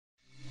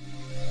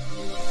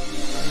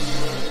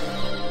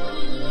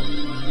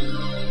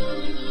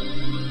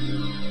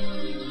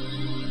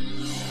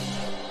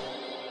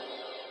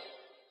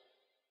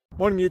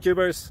Morning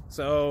YouTubers.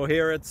 So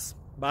here it's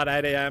about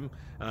 8 a.m.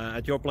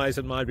 At your place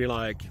it might be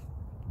like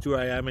 2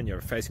 a.m. and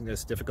you're facing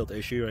this difficult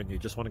issue and you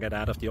just want to get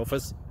out of the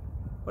office.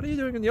 What are you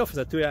doing in the office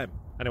at 2 a.m.?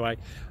 Anyway,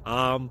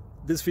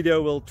 this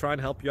video will try and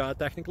help you out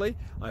technically.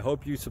 I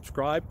hope you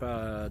subscribe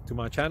to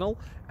my channel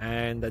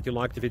and that you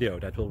like the video.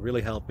 That will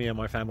really help me and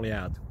my family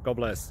out. God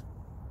bless.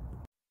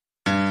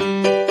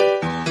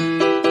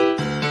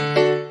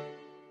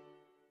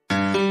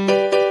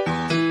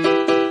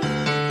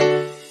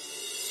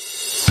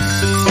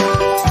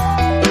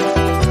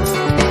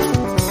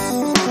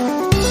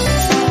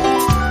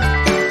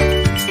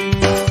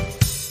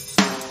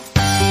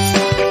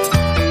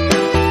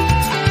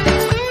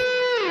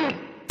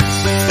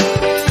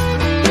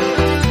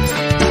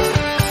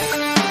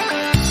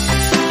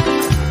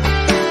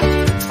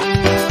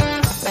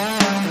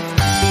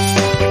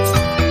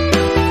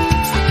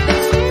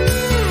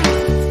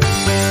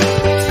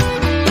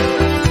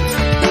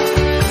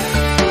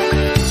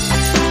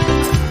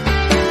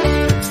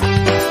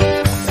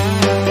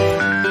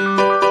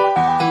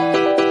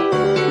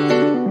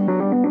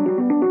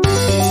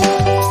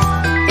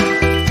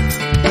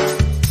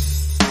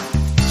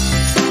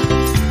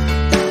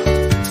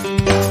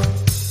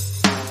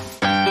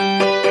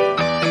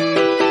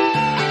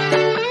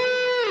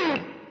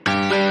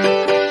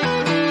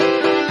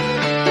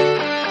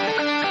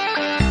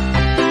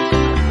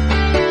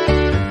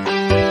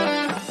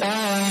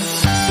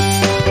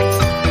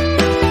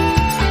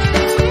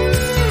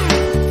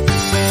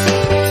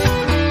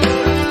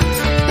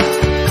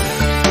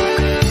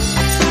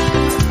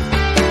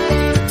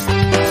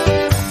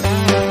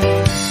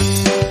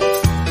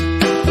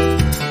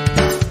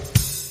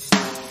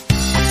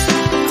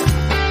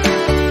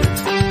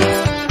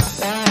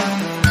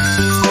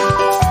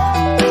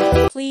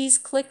 Please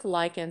click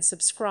like and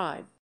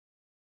subscribe.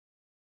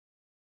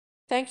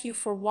 Thank you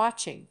for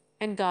watching,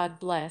 and God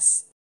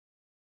bless.